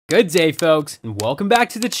Good day, folks, and welcome back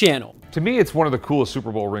to the channel. To me, it's one of the coolest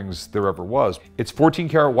Super Bowl rings there ever was. It's 14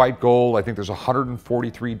 karat white gold. I think there's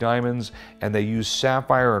 143 diamonds, and they use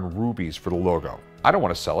sapphire and rubies for the logo. I don't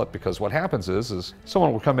want to sell it because what happens is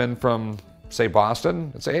someone will come in from, say,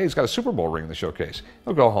 Boston and say, hey, he's got a Super Bowl ring in the showcase.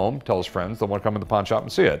 He'll go home, tell his friends, they'll want to come in the pawn shop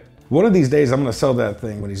and see it. One of these days, I'm going to sell that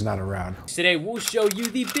thing when he's not around. Today, we'll show you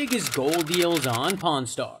the biggest gold deals on Pawn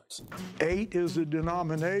Stars. 8 is the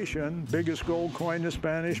denomination, biggest gold coin the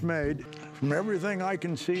Spanish made. From everything I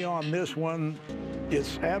can see on this one,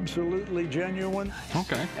 it's absolutely genuine.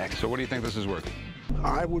 Okay, so what do you think this is worth?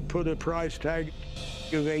 I would put a price tag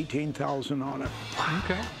of $18,000 on it.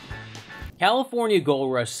 Okay. California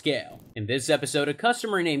Gold Rush Scale. In this episode, a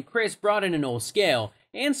customer named Chris brought in an old scale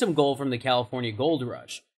and some gold from the California Gold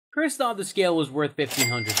Rush. Chris thought the scale was worth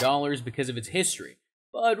 $1,500 because of its history,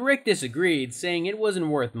 but Rick disagreed, saying it wasn't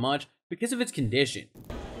worth much because of its condition.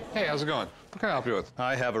 Hey, how's it going? What can I help you with?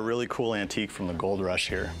 I have a really cool antique from the Gold Rush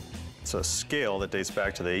here. It's a scale that dates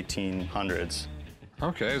back to the 1800s.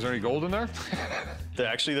 Okay, is there any gold in there?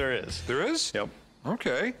 Actually, there is. There is? Yep.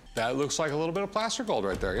 Okay. That looks like a little bit of plaster gold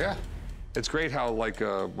right there, yeah. It's great how, like,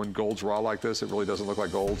 when gold's raw like this, it really doesn't look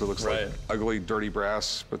like gold. It looks like ugly, dirty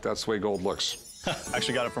brass, but that's the way gold looks. I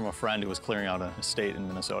actually got it from a friend who was clearing out an estate in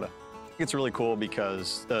Minnesota. It's really cool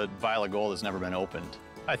because the vial of gold has never been opened.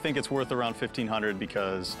 I think it's worth around $1,500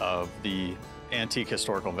 because of the antique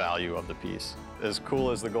historical value of the piece. As cool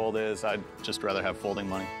as the gold is, I'd just rather have folding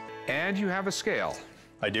money. And you have a scale.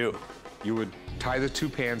 I do. You would tie the two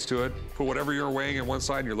pans to it, put whatever you're weighing in one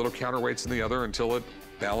side and your little counterweights in the other until it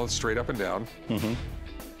balanced straight up and down. Mm-hmm.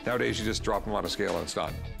 Nowadays, you just drop them on a scale and it's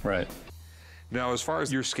done. Right. Now, as far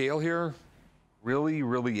as your scale here, really,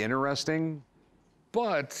 really interesting,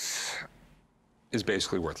 but is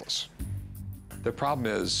basically worthless. The problem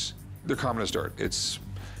is they're common as dirt. It's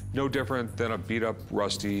no different than a beat up,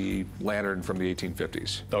 rusty lantern from the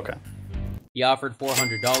 1850s. Okay. He offered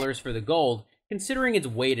 $400 for the gold, considering its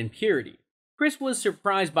weight and purity. Chris was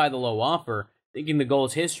surprised by the low offer, thinking the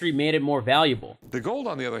gold's history made it more valuable. The gold,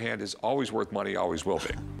 on the other hand, is always worth money, always will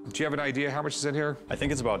be. Do you have an idea how much is in here? I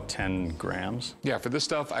think it's about 10 grams. Yeah, for this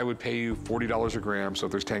stuff, I would pay you $40 a gram, so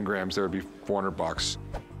if there's 10 grams, there would be 400 bucks.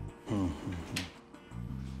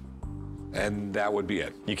 And that would be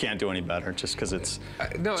it. You can't do any better just because it's,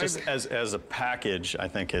 as a package, I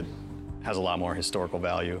think it has a lot more historical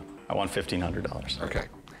value. I want $1,500. Okay.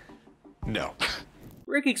 No.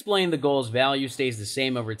 Rick explained the gold's value stays the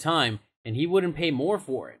same over time, and he wouldn't pay more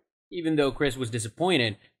for it. Even though Chris was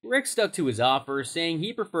disappointed, Rick stuck to his offer, saying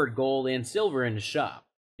he preferred gold and silver in his shop.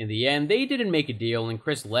 In the end, they didn't make a deal, and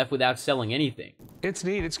Chris left without selling anything. It's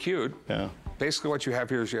neat, it's cute. Yeah. Basically what you have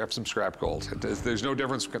here is you have some scrap gold. There's no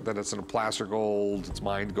difference that it's in a placer gold, it's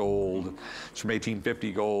mined gold, it's from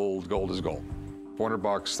 1850 gold, gold is gold. 400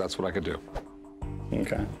 bucks, that's what I could do.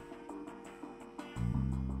 Okay.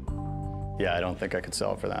 Yeah, I don't think I could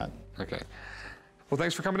sell it for that. Okay. Well,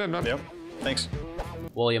 thanks for coming in, man. Yep, thanks.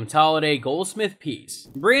 William Tolliday Goldsmith Piece.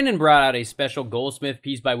 Brandon brought out a special goldsmith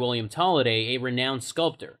piece by William Tolliday, a renowned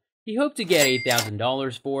sculptor. He hoped to get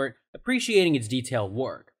 $8,000 for it, appreciating its detailed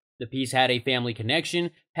work. The piece had a family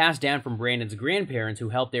connection, passed down from Brandon's grandparents who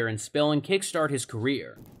helped Aaron Spelling kickstart his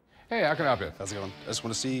career. Hey, how can I help you? How's it going? I just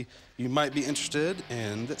want to see you might be interested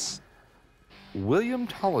in this. William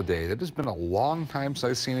Tolliday, that has been a long time since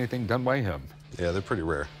I've seen anything done by him. Yeah, they're pretty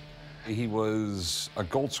rare. He was a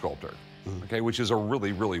gold sculptor, okay, which is a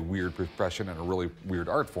really, really weird profession and a really weird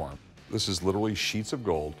art form. This is literally sheets of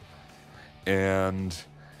gold and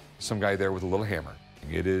some guy there with a little hammer.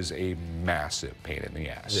 It is a massive pain in the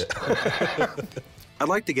ass. Yeah. I'd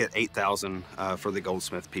like to get $8,000 for the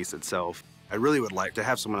goldsmith piece itself. I really would like to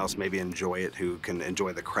have someone else maybe enjoy it who can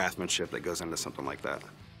enjoy the craftsmanship that goes into something like that.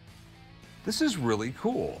 This is really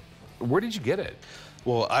cool. Where did you get it?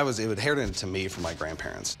 Well, it inherited to me from my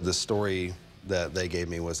grandparents. The story that they gave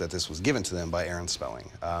me was that this was given to them by Aaron Spelling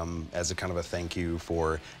as a kind of a thank you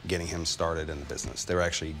for getting him started in the business. They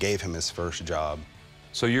actually gave him his first job.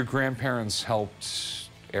 So your grandparents helped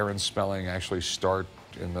Aaron Spelling actually start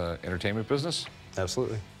in the entertainment business?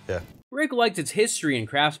 Absolutely, yeah. Rick liked its history and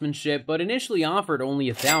craftsmanship, but initially offered only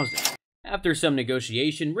 $1,000. After some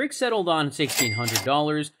negotiation, Rick settled on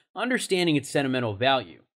 $1,600, understanding its sentimental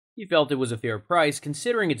value. He felt it was a fair price,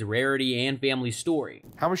 considering its rarity and family story.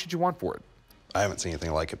 How much did you want for it? I haven't seen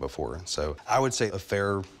anything like it before, so I would say a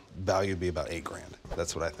fair value would be about $8 grand.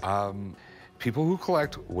 That's what I think. People who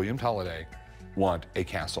collect William Tolliday want a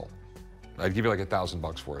castle. I'd give you like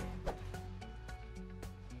 $1,000 for it.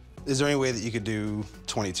 Is there any way that you could do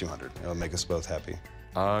 $2,200? It would make us both happy.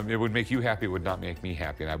 It would make you happy, it would not make me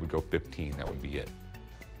happy, and I would go 15, that would be it.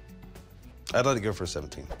 I'd let it go for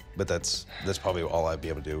 17, but that's probably all I'd be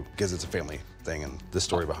able to do because it's a family thing and the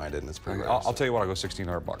story behind it, and it's pretty rare. I'll tell you what, I'll go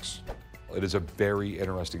 $1,600. It is a very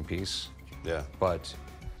interesting piece. Yeah. But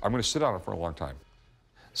I'm going to sit on it for a long time.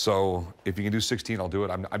 So if you can do 16, I'll do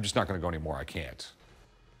it. I'm just not going to go anymore. I can't.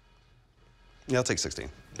 Yeah, I'll take 16.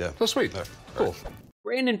 Yeah. Oh, sweet. Cool.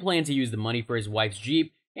 Brandon planned to use the money for his wife's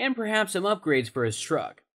Jeep and perhaps some upgrades for his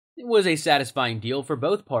truck. It was a satisfying deal for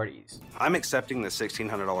both parties. I'm accepting the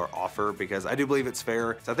 $1,600 offer because I do believe it's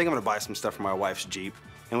fair. So I think I'm gonna buy some stuff for my wife's Jeep.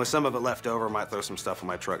 And with some of it left over, I might throw some stuff in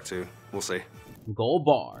my truck too. We'll see. Gold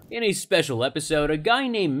bar. In a special episode, a guy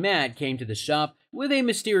named Matt came to the shop with a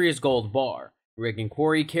mysterious gold bar. Rick and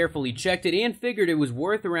Corey carefully checked it and figured it was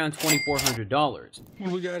worth around $2,400. What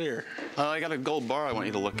do we got here? I got a gold bar I want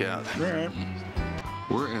you to look at. All right.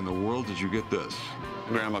 Where in the world did you get this?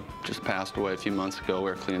 Grandma just passed away a few months ago. We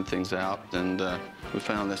were cleaning things out, and we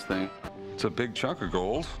found this thing. It's a big chunk of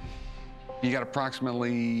gold. You got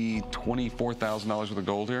approximately $24,000 worth of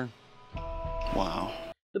gold here? Wow.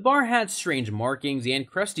 The bar had strange markings and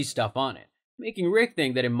crusty stuff on it, making Rick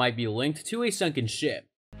think that it might be linked to a sunken ship.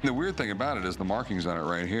 The weird thing about it is the markings on it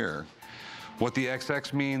right here. What the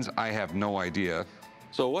XX means, I have no idea.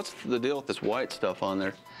 So what's the deal with this white stuff on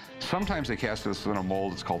there? Sometimes they cast this in a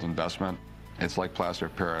mold, it's called investment. It's like plaster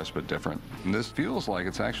of Paris, but different. And this feels like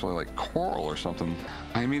it's actually like coral or something.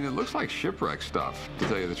 I mean, it looks like shipwreck stuff, to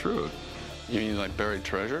tell you the truth. You mean like buried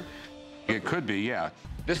treasure? It could be, yeah.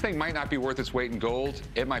 This thing might not be worth its weight in gold.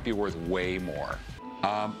 It might be worth way more.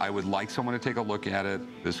 I would like someone to take a look at it.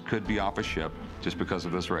 This could be off a ship just because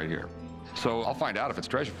of this right here. So I'll find out if it's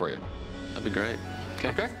treasure for you. That'd be great.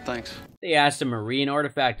 Okay. Thanks. They asked a marine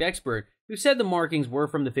artifact expert who said the markings were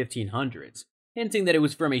from the 1500s, hinting that it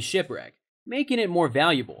was from a shipwreck, making it more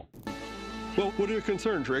valuable. Well, what are your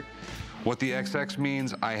concerns, Rick? What the XX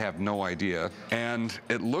means, I have no idea. And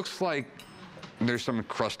it looks like there's some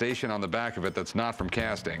crustacean on the back of it that's not from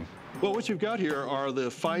casting. Well, what you've got here are the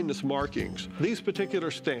fineness markings. These particular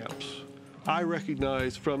stamps I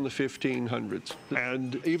recognize from the 1500s.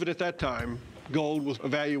 And even at that time, gold was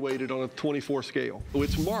evaluated on a 24 scale.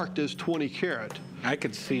 It's marked as 20 karat. I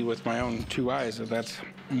could see with my own two eyes that that's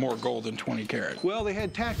more gold than 20 karat. Well, they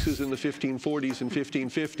had taxes in the 1540s and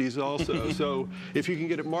 1550s also. So if you can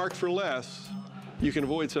get it marked for less, you can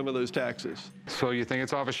avoid some of those taxes. So you think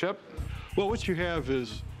it's off a ship? Well, what you have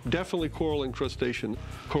is definitely coral incrustation.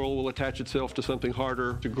 Coral will attach itself to something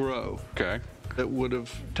harder to grow. Okay. That would have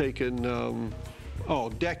taken,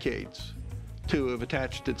 decades to have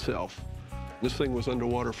attached itself. This thing was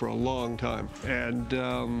underwater for a long time.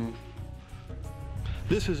 And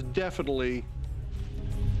this is definitely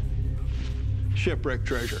shipwreck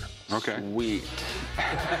treasure. Okay. Sweet.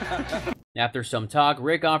 After some talk,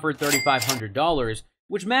 Rick offered $3,500,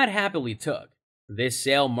 which Matt happily took. This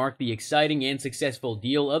sale marked the exciting and successful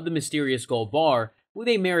deal of the mysterious gold bar with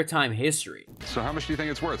a maritime history. So how much do you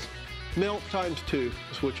think it's worth? Melt times 2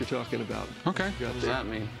 is what you're talking about. Okay. What does that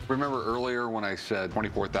mean? Remember earlier when I said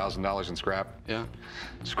 $24,000 in scrap? Yeah.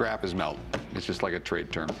 Scrap is melt. It's just like a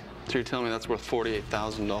trade term. So you're telling me that's worth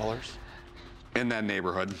 $48,000? In that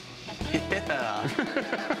neighborhood. Yeah.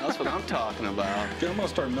 That's what I'm talking about. I'm gonna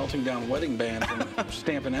start melting down wedding bands and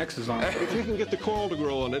stamping X's on it. If you can get the coral to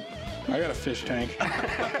grow on it. I got a fish tank. All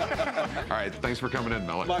right, thanks for coming in,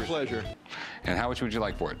 Mel. My pleasure. And how much would you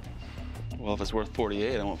like for it? Well, if it's worth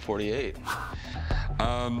 48, I want 48.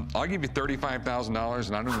 I'll give you $35,000,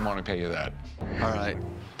 and I don't even want to pay you that. All right.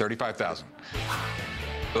 $35,000.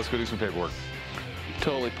 Let's go do some paperwork.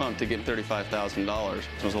 Totally pumped to get $35,000.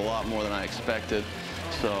 It was a lot more than I expected,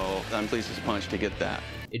 so I'm pleased as punch to get that.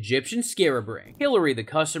 Egyptian scarab ring. Hillary, the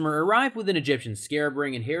customer, arrived with an Egyptian scarab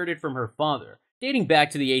ring inherited from her father, dating back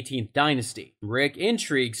to the 18th dynasty. Rick,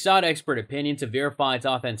 intrigued, sought expert opinion to verify its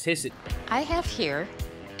authenticity. I have here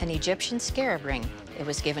an Egyptian scarab ring. It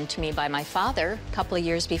was given to me by my father a couple of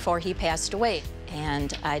years before he passed away,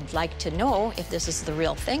 and I'd like to know if this is the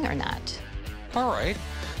real thing or not. All right.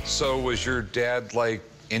 So was your dad like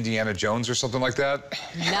Indiana Jones or something like that?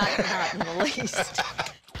 Not in the least.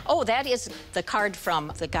 Oh, that is the card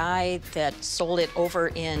from the guy that sold it over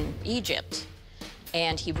in Egypt.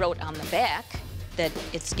 And he wrote on the back that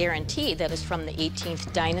it's guaranteed that it's from the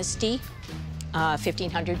 18th dynasty,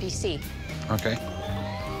 1500 BC. Okay.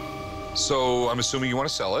 So I'm assuming you want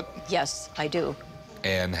to sell it. Yes, I do.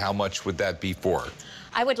 And how much would that be for?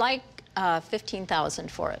 I would like $15,000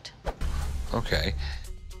 for it. Okay.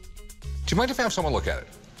 Do you mind if I have someone look at it?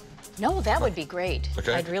 No, that would be great.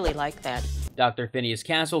 Okay. I'd really like that. Dr. Phineas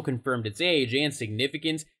Castle confirmed its age and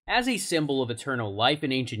significance as a symbol of eternal life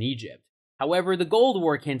in ancient Egypt. However, the gold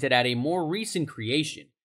work hinted at a more recent creation,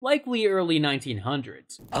 likely early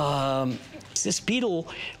 1900s. This beetle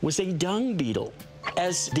was a dung beetle.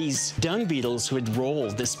 As these dung beetles would roll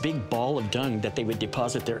this big ball of dung that they would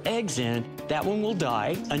deposit their eggs in, that one will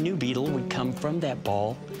die. A new beetle would come from that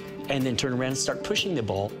ball and then turn around and start pushing the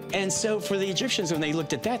ball. And so for the Egyptians, when they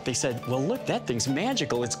looked at that, they said, well, look, that thing's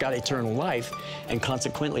magical. It's got eternal life. And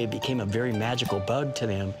consequently, it became a very magical bug to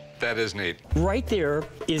them. That is neat. Right there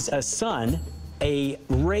is a sun, a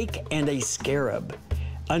rake, and a scarab.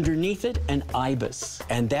 Underneath it, an ibis.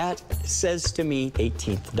 And that says to me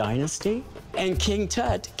 18th dynasty. And King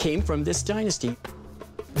Tut came from this dynasty.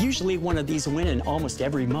 Usually one of these went in almost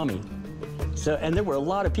every mummy. So, and there were a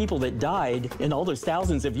lot of people that died in all those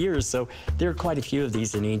thousands of years, so there are quite a few of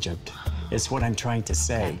these in Egypt, is what I'm trying to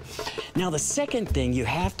say. Now, the second thing you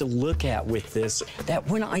have to look at with this, that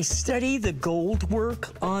when I study the gold work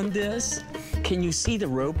on this, can you see the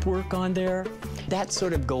rope work on there? That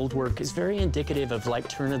sort of gold work is very indicative of like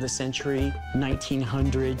turn of the century,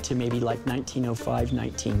 1900 to maybe like 1905,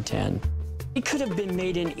 1910. It could have been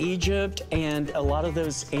made in Egypt, and a lot of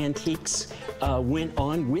those antiques went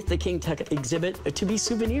on with the King Tut exhibit to be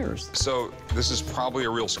souvenirs. So this is probably a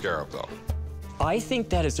real scarab, though. I think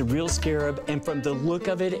that is a real scarab, and from the look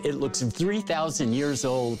of it, it looks 3,000 years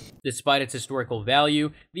old. Despite its historical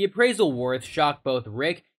value, the appraisal worth shocked both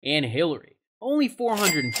Rick and Hillary. Only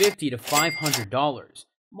 $450 to $500,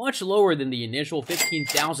 much lower than the initial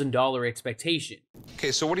 $15,000 expectation.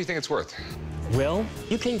 Okay, so what do you think it's worth? Well,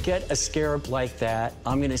 you can get a scarab like that,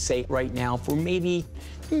 I'm going to say right now, for maybe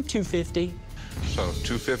 $250. So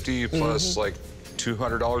 $250 plus like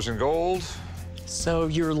 $200 in gold? So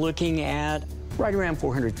you're looking at right around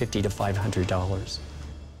 $450 to $500.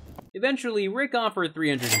 Eventually, Rick offered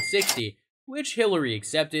 $360, which Hillary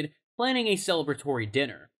accepted, planning a celebratory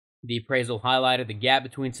dinner. The appraisal highlighted the gap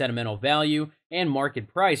between sentimental value and market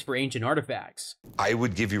price for ancient artifacts. I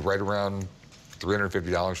would give you right around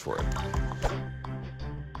 $350 for it.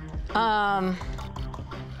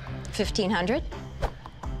 1,500?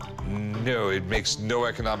 No, it makes no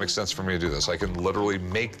economic sense for me to do this. I can literally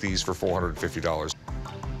make these for $450.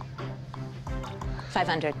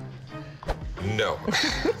 500. No.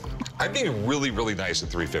 I'm being really, really nice at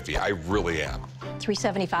 $350. I really am.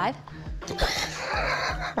 375?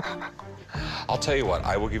 I'll tell you what,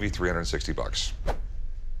 I will give you $360.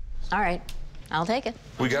 All right, I'll take it.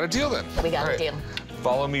 We got a deal then. We got a deal.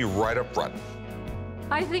 Follow me right up front.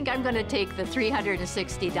 I think I'm going to take the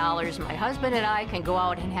 $360. My husband and I can go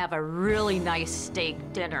out and have a really nice steak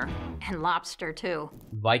dinner, and lobster too.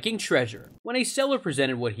 Viking treasure. When a seller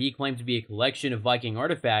presented what he claimed to be a collection of Viking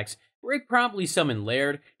artifacts, Rick promptly summoned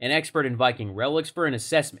Laird, an expert in Viking relics, for an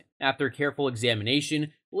assessment. After careful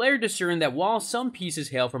examination, Laird discerned that while some pieces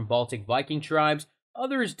hail from Baltic Viking tribes,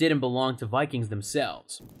 others didn't belong to Vikings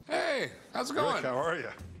themselves. Hey, how's it going? Rick, how are you?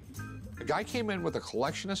 A guy came in with a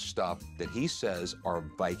collection of stuff that he says are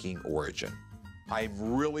Viking origin. I'm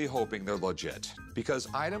really hoping they're legit, because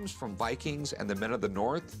items from Vikings and the men of the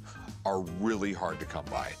North are really hard to come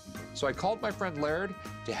by. So I called my friend Laird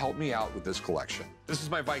to help me out with this collection. This is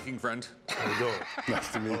my Viking friend. How you doing?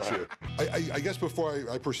 Nice to meet you. I guess before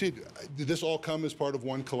I proceed, did this all come as part of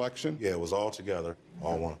one collection? Yeah, it was all together,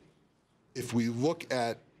 all one. If we look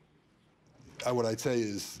at what I'd say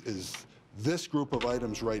is this group of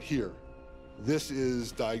items right here, this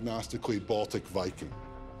is diagnostically Baltic Viking.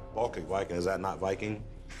 Baltic Viking, is that not Viking?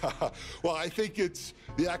 Well, I think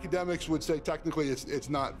the academics would say technically it's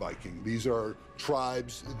not Viking. These are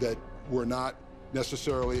tribes that were not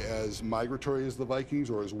necessarily as migratory as the Vikings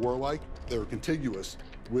or as warlike. They were contiguous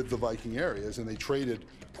with the Viking areas, and they traded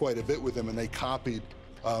quite a bit with them, and they copied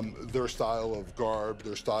their style of garb,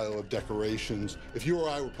 their style of decorations. If you or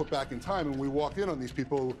I were put back in time and we walked in on these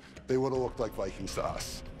people, they would have looked like Vikings to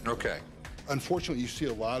us. Okay. Unfortunately, you see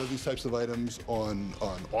a lot of these types of items on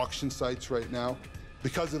auction sites right now.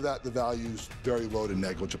 Because of that, the value's very low to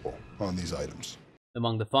negligible on these items.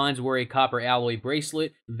 Among the finds were a copper alloy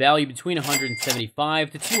bracelet, valued between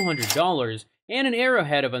 $175 to $200, and an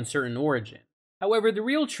arrowhead of uncertain origin. However, the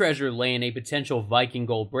real treasure lay in a potential Viking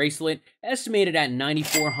gold bracelet, estimated at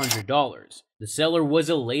 $9,400. The seller was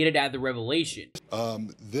elated at the revelation.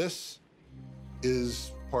 This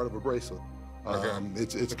is part of a bracelet.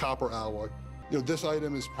 It's a copper alloy. You know, this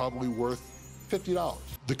item is probably worth $50.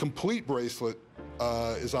 The complete bracelet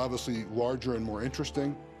is obviously larger and more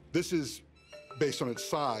interesting. This is, based on its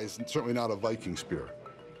size, and certainly not a Viking spear.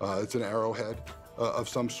 It's an arrowhead of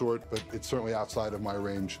some sort, but it's certainly outside of my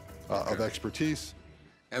range of expertise.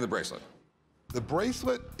 And the bracelet? The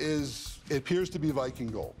bracelet appears to be Viking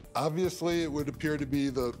gold. Obviously, it would appear to be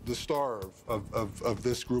the star of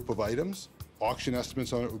this group of items. Auction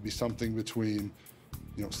estimates on it would be something between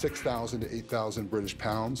 6,000 to 8,000 British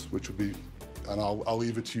pounds, which would be, and I'll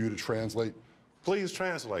leave it to you to translate. Please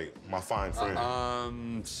translate, my fine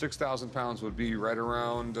friend. 6,000 pounds would be right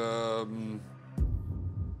around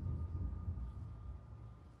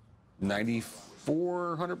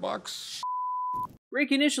 9,400 bucks.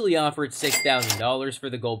 Rick initially offered $6,000 for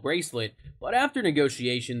the gold bracelet, but after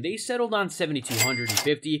negotiation, they settled on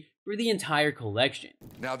 $7,250 for the entire collection.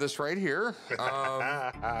 Now this right here,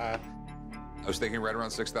 I was thinking right around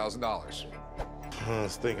 $6,000. I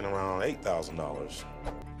was thinking around $8,000.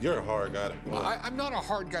 You're a hard guy to deal with. I'm not a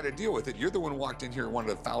hard guy to deal with it. You're the one who walked in here and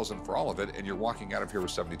wanted $1,000 for all of it, and you're walking out of here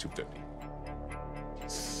with $7,250.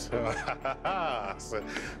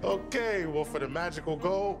 Okay, well, for the magical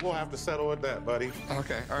gold, we'll have to settle at that, buddy.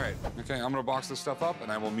 Okay, all right. Okay, I'm gonna box this stuff up,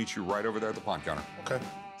 and I will meet you right over there at the pawn counter. Okay.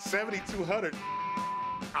 7,200.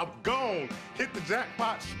 I'm gone. Hit the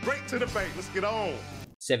jackpot straight to the bank. Let's get on.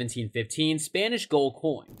 1715 Spanish gold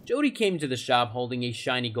coin. Jody came to the shop holding a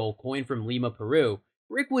shiny gold coin from Lima, Peru.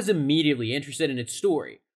 Rick was immediately interested in its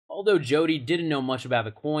story. Although Jody didn't know much about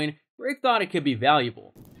the coin, Rick thought it could be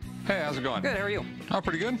valuable. Hey, how's it going? Good, how are you? Oh,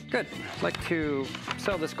 pretty good. Good. I'd like to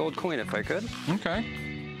sell this gold coin if I could. Okay.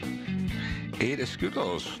 8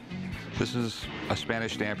 escudos. This is a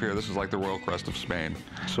Spanish stamp here. This is like the Royal Crest of Spain.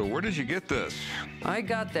 So where did you get this? I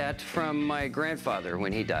got that from my grandfather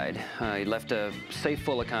when he died. He left a safe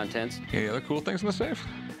full of contents. Any other cool things in the safe?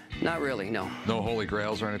 Not really, no. No holy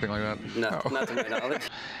grails or anything like that? No, not to my knowledge.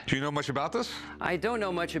 Do you know much about this? I don't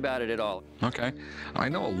know much about it at all. Okay. I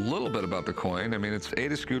know a little bit about the coin. I mean, it's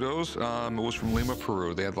 8 escudos. It was from Lima,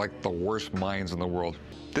 Peru. They had like the worst mines in the world.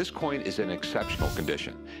 This coin is in exceptional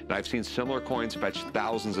condition, and I've seen similar coins fetch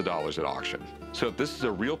thousands of dollars at auction. So if this is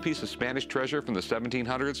a real piece of Spanish treasure from the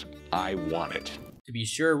 1700s, I want it. To be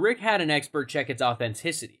sure, Rick had an expert check its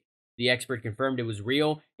authenticity. The expert confirmed it was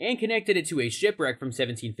real and connected it to a shipwreck from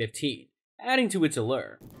 1715, adding to its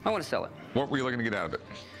allure. I want to sell it. What were you looking to get out of it?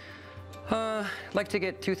 I'd like to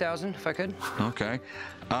get $2,000 if I could. Okay.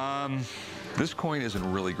 This coin is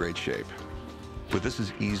in really great shape, but this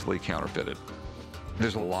is easily counterfeited.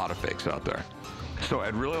 There's a lot of fakes out there. So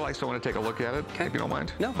I'd really like someone to take a look at it, if you don't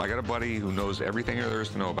mind. No. I got a buddy who knows everything there is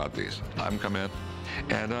to know about these. I'm come in,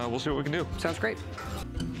 and we'll see what we can do. Sounds great.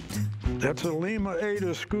 That's a Lima 8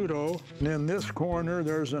 escudo, and in this corner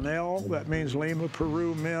there's an L, that means Lima,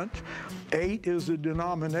 Peru Mint. 8 is the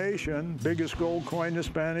denomination, biggest gold coin the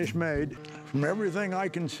Spanish made. From everything I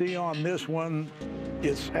can see on this one,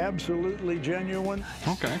 it's absolutely genuine.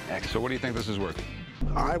 Okay, so what do you think this is worth?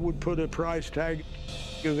 I would put a price tag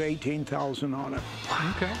of $18,000 on it.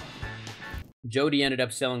 Okay. Jody ended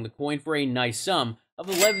up selling the coin for a nice sum of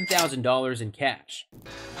 $11,000 in cash.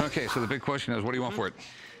 Okay, so the big question is, what do you want for it?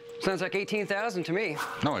 Sounds like $18,000 to me.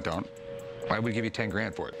 No, I don't. Why would we give you 10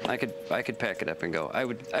 grand for it? I could pack it up and go. I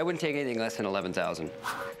wouldn't take anything less than 11,000.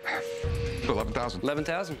 So 11,000.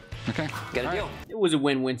 11,000. Okay. Got a deal. It was a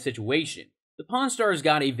win-win situation. The Pawn Stars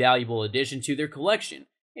got a valuable addition to their collection,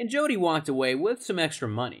 and Jody walked away with some extra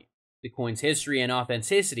money. The coin's history and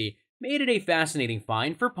authenticity made it a fascinating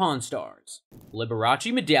find for Pawn Stars.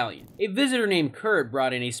 Liberace Medallion. A visitor named Kurt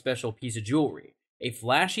brought in a special piece of jewelry, a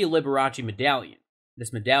flashy Liberace medallion.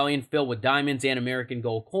 This medallion, filled with diamonds and American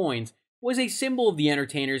gold coins, was a symbol of the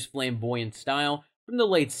entertainer's flamboyant style from the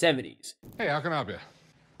late 70s. Hey, how can I help you?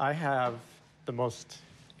 I have the most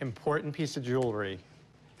important piece of jewelry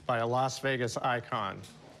by a Las Vegas icon,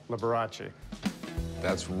 Liberace.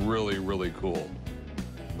 That's really, really cool.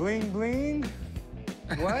 Bling, bling?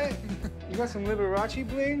 What? You got some Liberace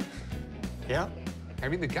bling? Yeah. I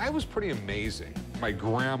mean, the guy was pretty amazing. My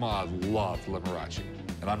grandma loved Liberace.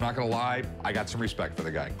 And I'm not gonna lie, I got some respect for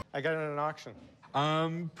the guy. I got it at an auction.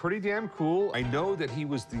 Pretty damn cool. I know that he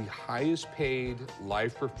was the highest paid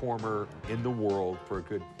live performer in the world for a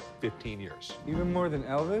good 15 years. Even more than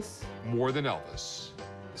Elvis? More than Elvis.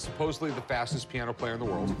 Supposedly the fastest piano player in the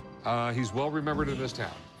world. He's well remembered in this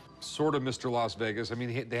town. Sort of Mr. Las Vegas. I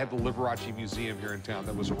mean, they had the Liberace Museum here in town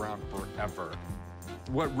that was around forever.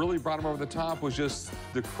 What really brought him over the top was just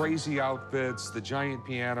the crazy outfits, the giant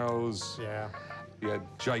pianos. Yeah. He had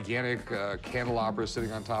gigantic candelabras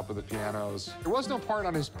sitting on top of the pianos. There was no part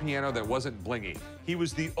on his piano that wasn't blingy. He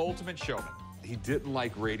was the ultimate showman. He didn't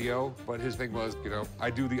like radio, but his thing was, you know,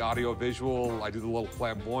 I do the audio visual, I do the little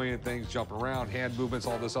flamboyant things, jumping around, hand movements,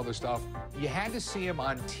 all this other stuff. You had to see him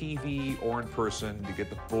on TV or in person to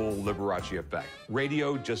get the full Liberace effect.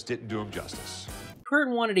 Radio just didn't do him justice. Kurt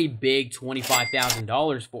wanted a big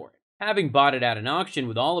 $25,000 for it, having bought it at an auction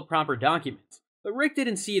with all the proper documents, but Rick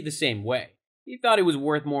didn't see it the same way. He thought it was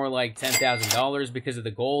worth more like $10,000 because of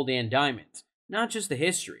the gold and diamonds, not just the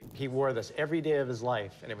history. He wore this every day of his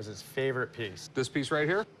life, and it was his favorite piece. This piece right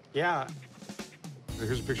here? Yeah.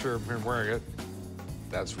 Here's a picture of him wearing it.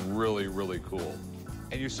 That's really, really cool.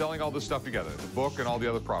 And you're selling all this stuff together, the book and all the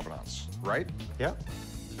other provenance, right? Yep.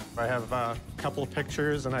 I have a couple of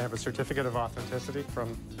pictures, and I have a certificate of authenticity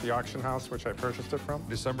from the auction house, which I purchased it from.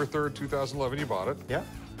 December 3rd, 2011, you bought it. Yep.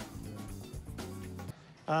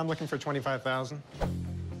 I'm looking for $25,000.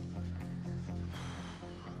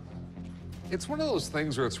 It's one of those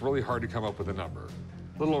things where it's really hard to come up with a number.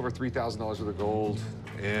 A little over $3,000 worth of gold,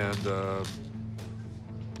 and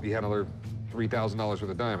you had another $3,000 worth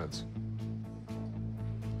of diamonds.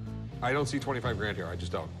 I don't see 25 grand here, I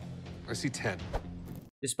just don't. I see 10.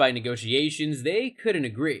 Despite negotiations, they couldn't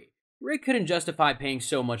agree. Rick couldn't justify paying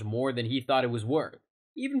so much more than he thought it was worth,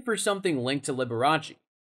 even for something linked to Liberace.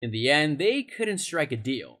 In the end, they couldn't strike a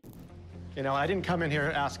deal. You know, I didn't come in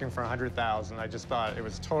here asking for $100,000. I just thought it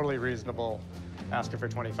was totally reasonable asking for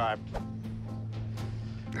 25.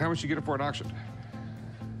 How much you get it for an auction?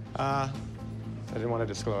 I didn't want to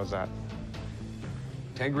disclose that.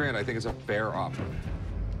 10 grand, I think is a fair offer.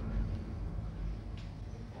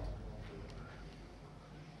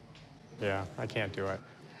 Yeah, I can't do it.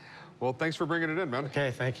 Well, thanks for bringing it in, man.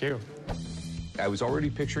 Okay, thank you. I was already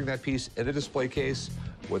picturing that piece in a display case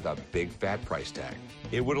with a big fat price tag.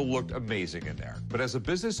 It would have looked amazing in there. But as a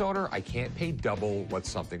business owner, I can't pay double what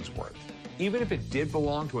something's worth, even if it did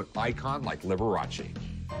belong to an icon like Liberace.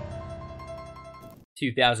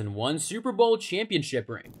 2001 Super Bowl championship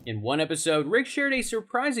ring. In one episode, Rick shared a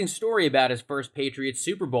surprising story about his first Patriots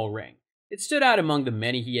Super Bowl ring. It stood out among the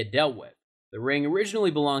many he had dealt with. The ring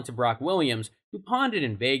originally belonged to Brock Williams, who pawned it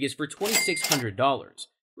in Vegas for $2,600.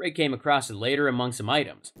 Rick came across it later among some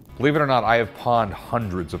items. Believe it or not, I have pawned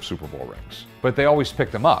hundreds of Super Bowl rings, but they always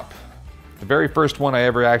picked them up. The very first one I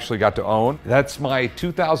ever actually got to own, that's my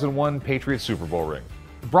 2001 Patriots Super Bowl ring.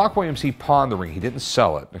 Brock Williams, he pawned the ring, he didn't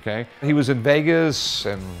sell it, okay? He was in Vegas,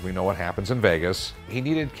 and we know what happens in Vegas. He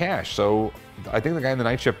needed cash, so I think the guy in the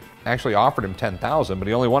night shift actually offered him $10,000, but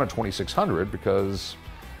he only wanted $2,600 because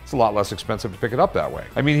it's a lot less expensive to pick it up that way.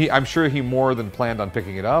 I mean, I'm sure he more than planned on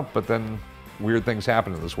picking it up, but then weird things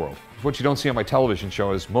happen in this world. What you don't see on my television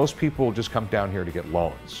show is most people just come down here to get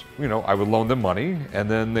loans. You know, I would loan them money, and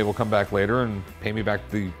then they will come back later and pay me back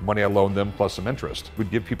the money I loaned them plus some interest.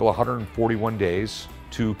 We'd give people 141 days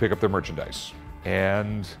to pick up their merchandise.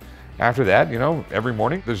 And after that, you know, every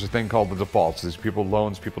morning there's a thing called the defaults. There's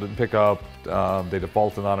loans people didn't pick up, they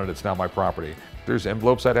defaulted on it, it's now my property. There's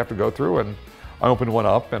envelopes I'd have to go through, and I opened one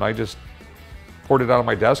up and I just poured it out on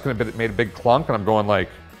my desk, and it made a big clunk, and I'm going like,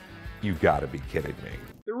 you gotta be kidding me.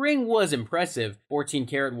 The ring was impressive,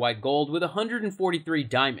 14-karat white gold with 143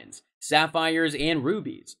 diamonds, sapphires, and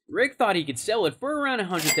rubies. Rick thought he could sell it for around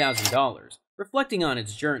 $100,000, reflecting on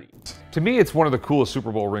its journey. To me, it's one of the coolest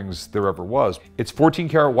Super Bowl rings there ever was. It's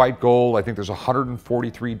 14-karat white gold, I think there's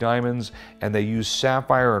 143 diamonds, and they use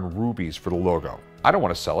sapphire and rubies for the logo. I don't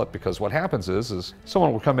want to sell it because what happens is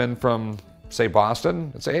someone will come in from, say, Boston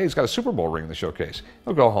and say, hey, he's got a Super Bowl ring in the showcase.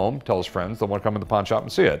 He'll go home, tell his friends, they'll want to come in the pawn shop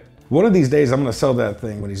and see it. One of these days, I'm going to sell that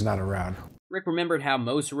thing when he's not around. Rick remembered how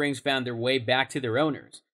most rings found their way back to their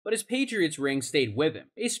owners, but his Patriots ring stayed with him,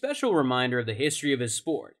 a special reminder of the history of his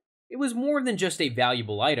sport. It was more than just a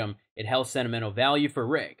valuable item, it held sentimental value for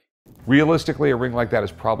Rick. Realistically, a ring like that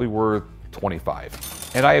is probably worth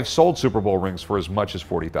 $25,000. And I have sold Super Bowl rings for as much as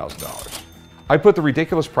 $40,000. I put the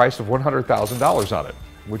ridiculous price of $100,000 on it,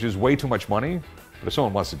 which is way too much money, but if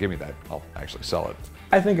someone wants to give me that, I'll actually sell it.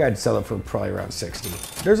 I think I'd sell it for probably around 60.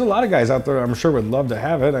 There's a lot of guys out there I'm sure would love to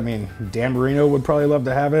have it. I mean, Dan Marino would probably love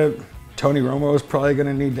to have it. Tony Romo is probably going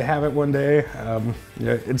to need to have it one day.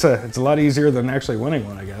 Yeah, it's a lot easier than actually winning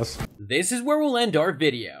one, I guess. This is where we'll end our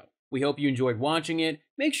video. We hope you enjoyed watching it.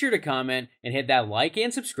 Make sure to comment and hit that like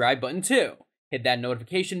and subscribe button too. Hit that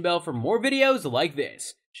notification bell for more videos like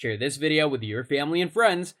this. Share this video with your family and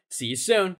friends. See you soon.